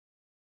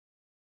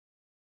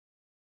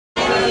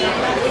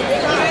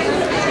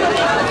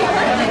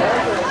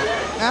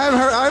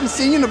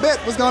haven't seen you in a bit.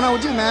 What's going on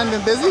with you, man?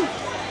 Been busy? Busy,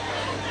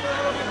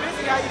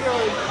 how you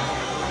doing?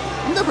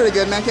 I'm doing pretty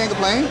good, man. Can't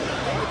complain.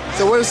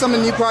 So what are some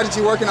of the new projects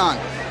you're working on?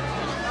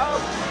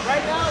 Right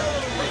now,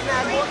 we're looking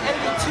at more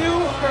Enemy 2.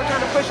 We're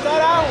trying to push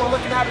that out. We're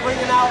looking at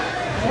bringing out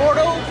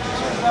Mortal,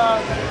 which is a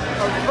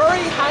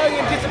very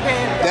highly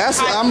anticipated.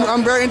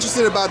 I'm very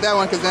interested about that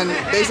one because then,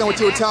 based on what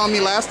you were telling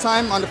me last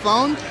time on the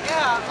phone.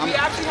 Yeah, we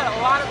actually had a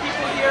lot of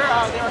people here.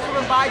 They were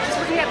coming by just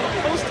looking at the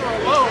poster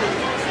alone.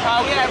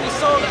 We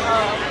sold,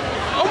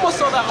 almost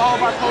sold out all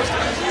of our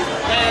posters,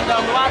 and a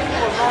lot of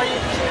people were very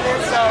interested in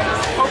it. So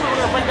hopefully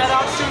we're gonna bring that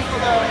out soon for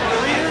the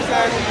readers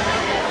and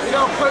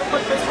put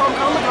Facepalm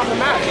comic on the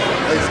map.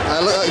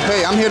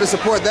 Hey, I'm here to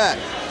support that.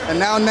 And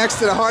now next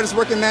to the hardest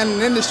working man in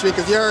the industry,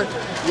 because you're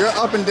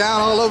up and down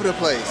all over the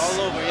place.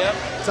 All over, yep.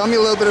 Tell me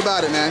a little bit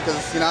about it, man, because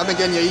I've been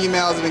getting your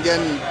emails, I've been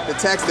getting the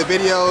texts, the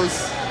videos.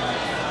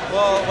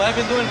 Well, what I've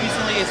been doing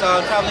recently is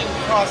traveling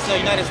across the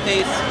United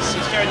States,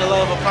 sharing the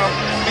love of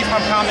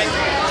Facepalm comic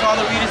to all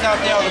the readers out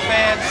there, all the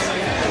fans.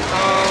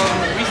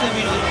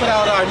 Recently we put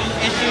out our new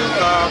issue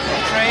of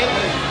Trey,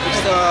 which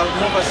is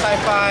more of a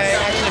sci-fi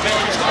action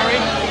adventure story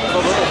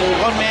of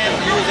one man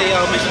who is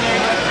a missionary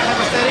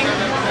type of setting,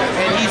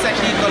 and he's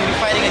actually going to be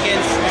fighting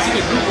against a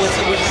secret group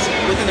which is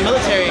within the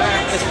military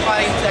that's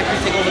fighting to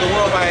actually take over the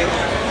world by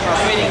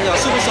creating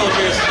super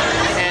soldiers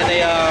and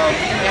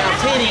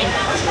obtaining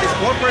this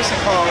one person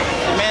called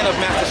the Man of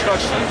Mass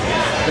Destruction.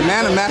 The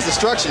Man of Mass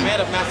Destruction? The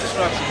Man of Mass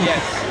Destruction,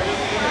 yes.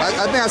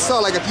 I think I saw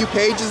like a few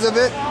pages of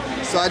it,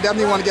 so I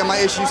definitely want to get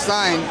my issue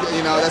signed.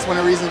 That's one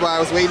of the reasons why I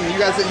was waiting. You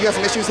got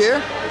some issues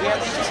here? We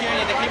have issues here.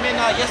 They came in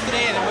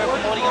yesterday, and we're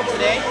promoting them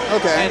today.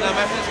 Okay. And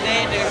after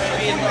today, they're going to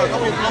be in a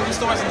couple of local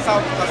stores in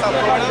South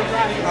Florida.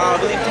 I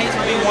believe Tate's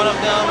will be one of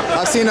them.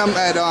 I've seen them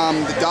at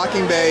the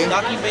Docking Bay.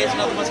 Docking Bay is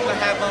another one's going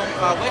to have them.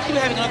 We're actually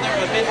having another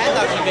event at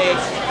Docking Bay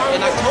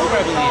in October,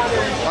 I believe.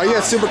 Are you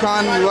at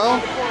SuperCon as well?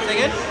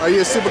 Say again? Are you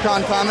at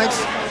SuperCon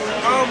Comics?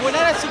 We're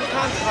not at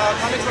SuperCon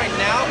Comics right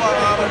now, but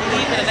I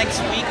believe in the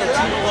next week or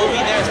two we'll be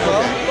there as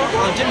well.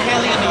 Jim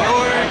Hanley in New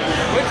York.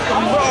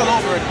 We're all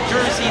over.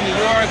 Jersey, New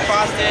York,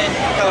 Boston,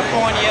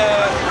 California,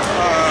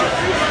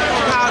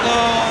 Chicago,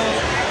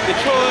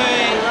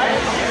 Detroit,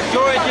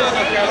 Georgia,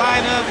 North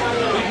Carolina.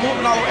 We're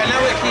moving all over, and now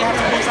we actually have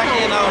some books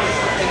actually in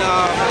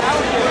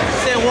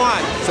San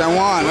Juan. San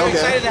Juan, We're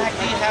okay. excited to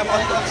actually have all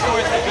these other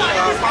stores that be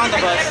fond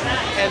of us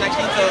and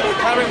actually to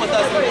collaborate with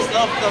us and just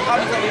love the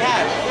comics that we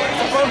have.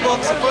 It's a fun book,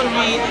 it's a fun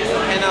read,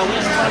 and we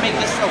just want to make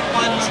this a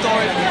fun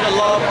story for people to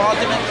love, all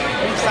different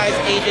size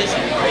ages.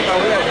 We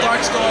have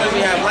dark stories,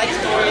 we have light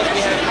stories, we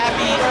have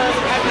happy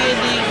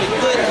endings, with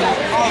good,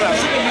 all that,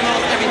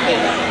 superheroes, everything.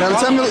 Now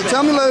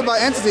tell me a little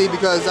about Entity,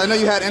 because I know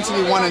you had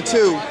Entity 1 and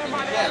 2.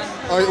 Yes.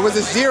 Or was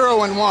it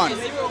 0 and 1? 0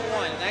 and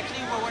 1. And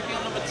actually, we're working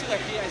on number 2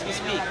 actually as we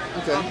speak.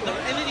 Okay. The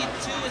Entity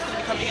 2 is going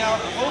to be coming out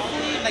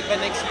hopefully like by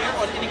next year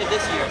or the beginning of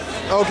this year.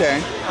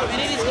 Okay.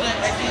 Entity is going to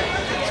actually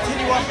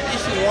continue on from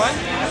issue 1.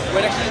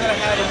 We're actually going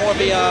to have more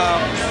of a,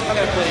 how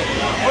can I put it,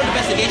 more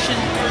investigation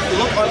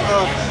look on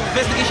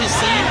investigation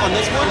scene on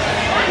this one,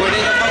 where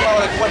they talk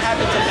about like what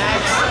happened to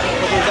Max,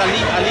 which was a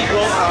lead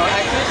role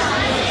actress,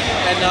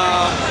 and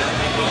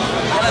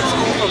let's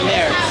go from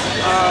there.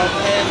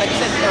 And like I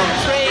said,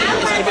 Trey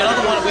is going to be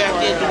another one we have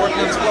to working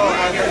on as well.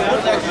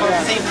 Both at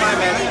the same time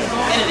as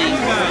Entity,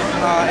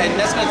 and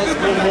that's going to just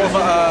be more of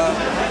a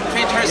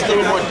Trey turns a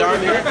little more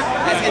darker,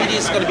 as Entity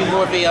is going to be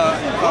more of a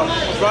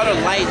broader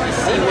light to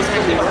see what's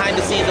actually behind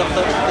the scenes of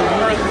the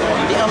work,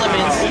 the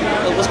elements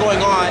of what's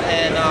going on,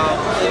 and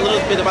a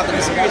little bit about the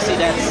conspiracy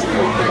that's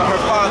about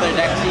her father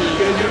that actually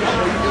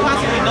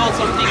possibly knows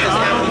some things that's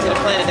happening to the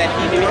planet that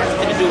he maybe has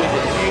something to do with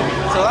it.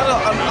 So a lot of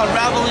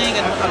unraveling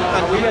and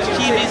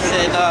keys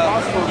and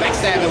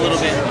backstabbing a little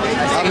bit.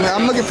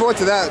 I'm looking forward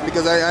to that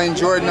because I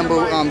enjoyed number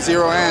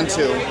 0 and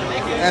 2.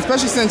 And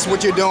especially since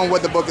what you're doing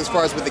with the book as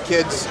far as with the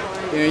kids,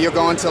 you're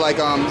going to like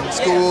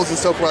schools and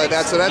so forth like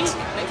that. So that's.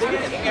 We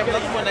have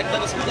another one that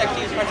the school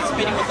actually is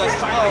participating with us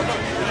as well.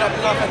 We're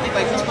dropping off, I think,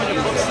 like 200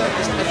 books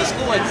at the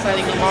school and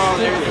signing them all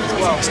and everything as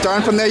well.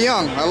 Starting from there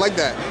young, I like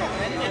that.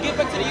 And give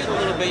back to the youth a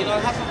little bit,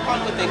 have some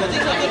fun with it, because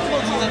these are good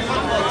books, these are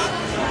fun books.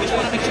 We just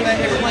want to make sure that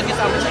everyone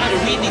gets the opportunity to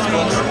read these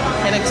books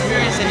and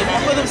experience it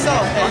for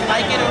themselves and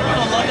like it or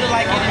love it or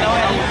like it, and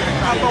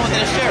have fun with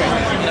it and share it,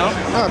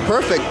 Oh,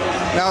 perfect.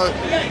 Now,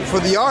 for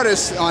the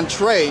artists on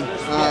Trey,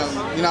 I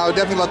would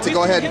definitely love to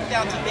go ahead. We took him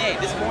down today,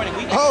 this morning.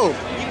 We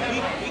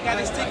got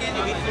his ticket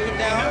and we took him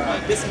down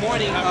this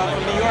morning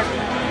from New York.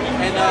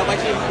 And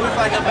actually, we're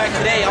flying him back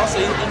today also.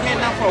 He's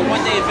heading out for a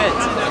one-day event.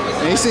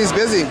 And he seems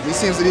busy. He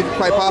seems to be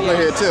quite popular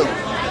here too.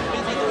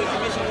 He's busy doing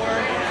commission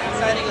work,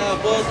 signing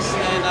books,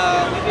 and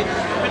we've been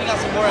putting out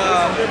some more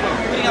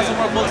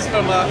books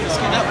from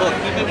that book.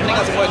 We've been putting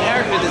out some more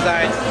character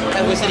designs,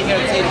 and we're sitting here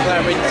at the table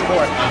collaborating some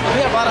more. But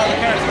we have a lot of other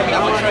characters coming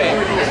out with Trey, and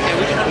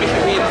we just want to make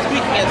sure we're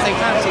tweaking at the same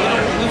time. So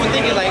we were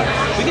thinking like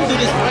we can do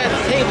this right at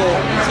the table,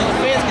 so the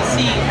fans can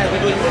see as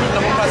we're doing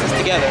the whole process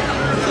together.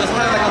 So it's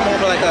kind of like a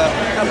moment like a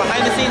kind of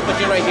behind the scenes, but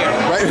you're right here.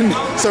 Right.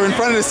 So in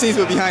front of the scenes,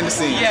 but behind the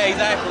scenes. Yeah,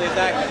 exactly.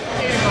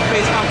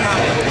 Facepalm.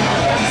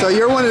 So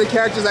you're one of the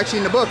characters actually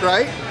in the book,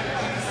 right?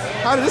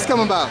 How did this come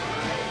about?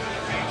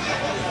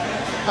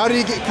 How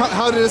did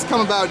this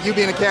come about? You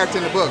being a character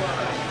in the book? The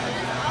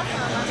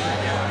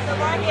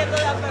more he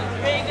ended up a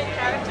very good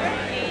character,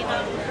 and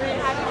we're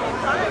having a good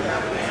time.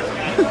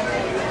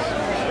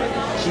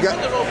 She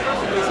got the role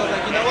perfectly, so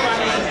like, you know what?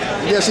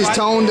 yeah, she's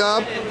toned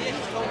up. Yeah, she's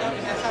toned up,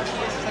 and that's how she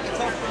is. She's like a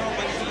tough girl,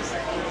 but she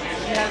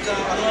has a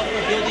love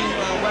for building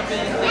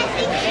weapons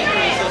and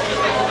machinery, so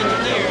she's like an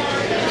engineer.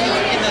 She's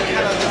in the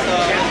kind of this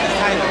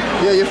title.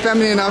 Yeah, you're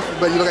feminine enough,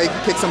 but you look like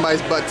you kick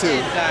somebody's butt too.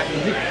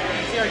 Exactly.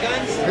 See our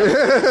guns?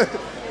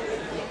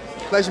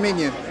 Pleasure meeting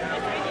you.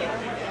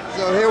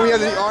 So here we have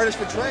the artist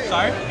for Trey.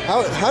 Sorry?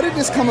 How did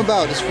this come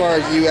about as far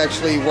as you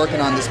actually working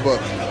on this book?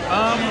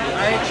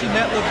 I actually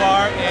met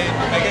LeVar in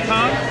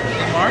MegaCon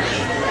in March.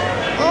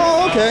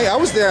 Oh, okay. I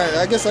was there.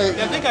 I guess I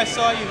think I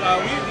saw you.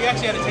 We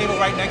actually had a table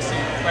right next to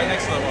you, right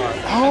next to LeVar.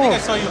 Oh. I think I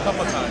saw you a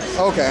couple of times.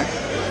 Okay.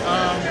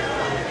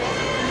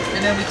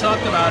 And then we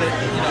talked about it, you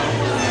know,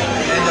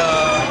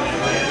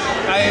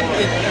 and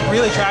it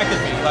really attracted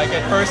me. Like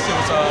at first it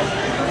was,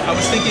 I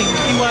was thinking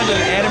he wanted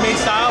an anime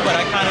style, but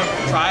I kind of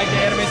tried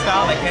the anime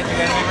style. I can't do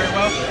anime very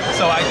well,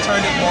 so I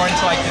turned it more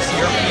into like this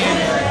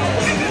European,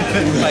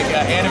 like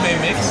anime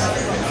mix.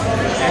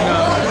 And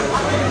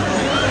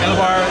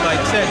LeVar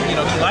like said, you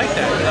know, he liked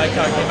that. He liked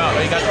how it came out.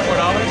 Oh, you got the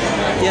 $4?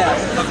 Yeah.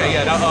 Okay,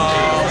 yeah.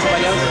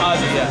 Somebody else?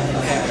 Ozzy, yeah.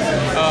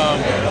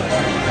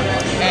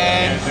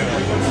 And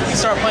we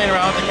started playing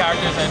around with the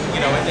characters, and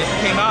you know, it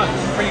came out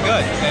pretty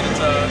good. And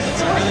it's a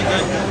really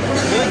good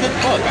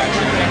book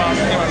actually. It came out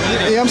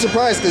really good. Yeah, I'm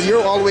surprised because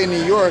you're all the way in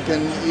New York,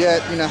 and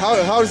yet, you know,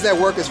 how does that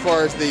work as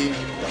far as the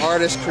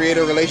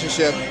artist-creator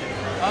relationship?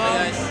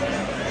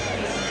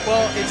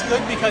 Well, it's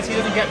good because he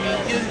doesn't get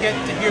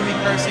to hear me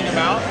cursing him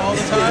out all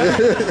the time.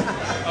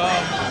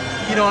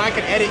 You know, I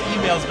can edit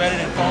emails better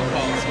than phone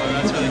calls, so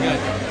that's really good.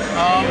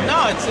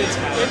 No, it's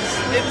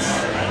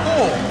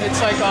cool. It's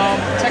like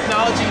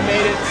technology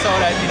made it so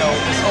that, you know,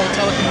 this whole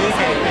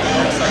telecommunicating thing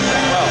works like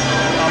really well.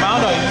 I don't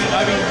know.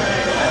 I mean,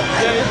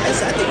 yeah,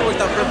 I think it worked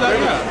out very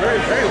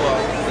well.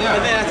 Yeah.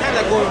 And then at times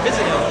I go and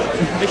visit him,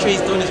 make sure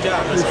he's doing his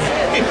job. I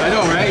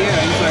know, right? Yeah.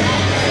 He's like,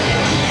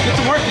 get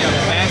to work now,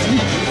 man.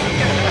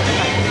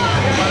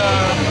 But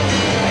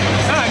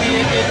no, I mean,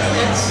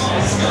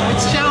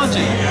 it's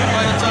challenging,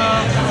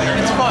 but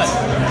it's fun.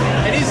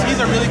 And he's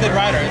a really good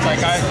writer. It's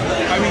like I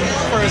mean,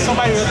 for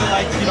somebody who doesn't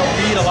like, you know,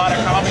 read a lot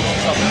of comics and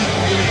stuff, he's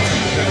really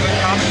a good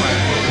comic writer.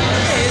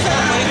 Is that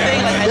a funny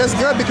thing? Like, That's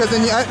good because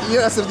then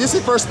this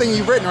is the first thing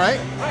you've written, right?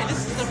 Right,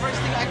 this is the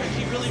first thing I've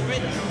actually really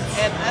written,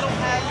 and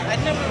I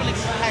never really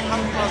had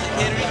comic books as a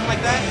kid or anything like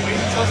that.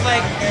 So it's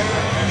like,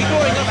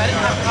 growing up, I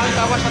didn't have comics.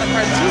 I watched a lot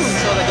of cartoons,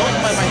 so like those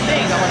were my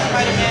things. I watched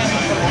Spider-Man, I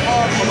watched the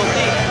Hulk, all those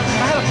things.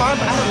 I had a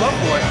love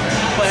for it,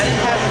 but I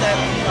didn't have that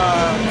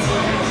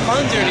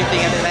funds or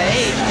anything at that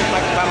age to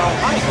buy my own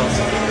comic books.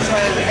 So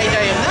at the age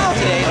I am now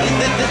today,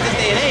 this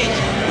day and age,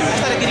 I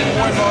started getting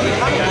more involved in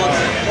comic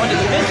books, more into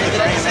conventions,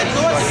 that I decided, you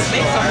know what, let's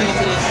make something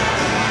into this.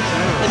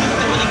 And do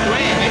something really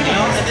grand, you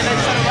know? And then I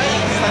started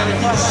writing, started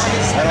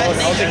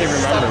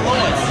imagination, started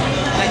flowing.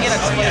 And again, I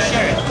just want to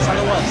share it. That's all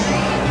it was.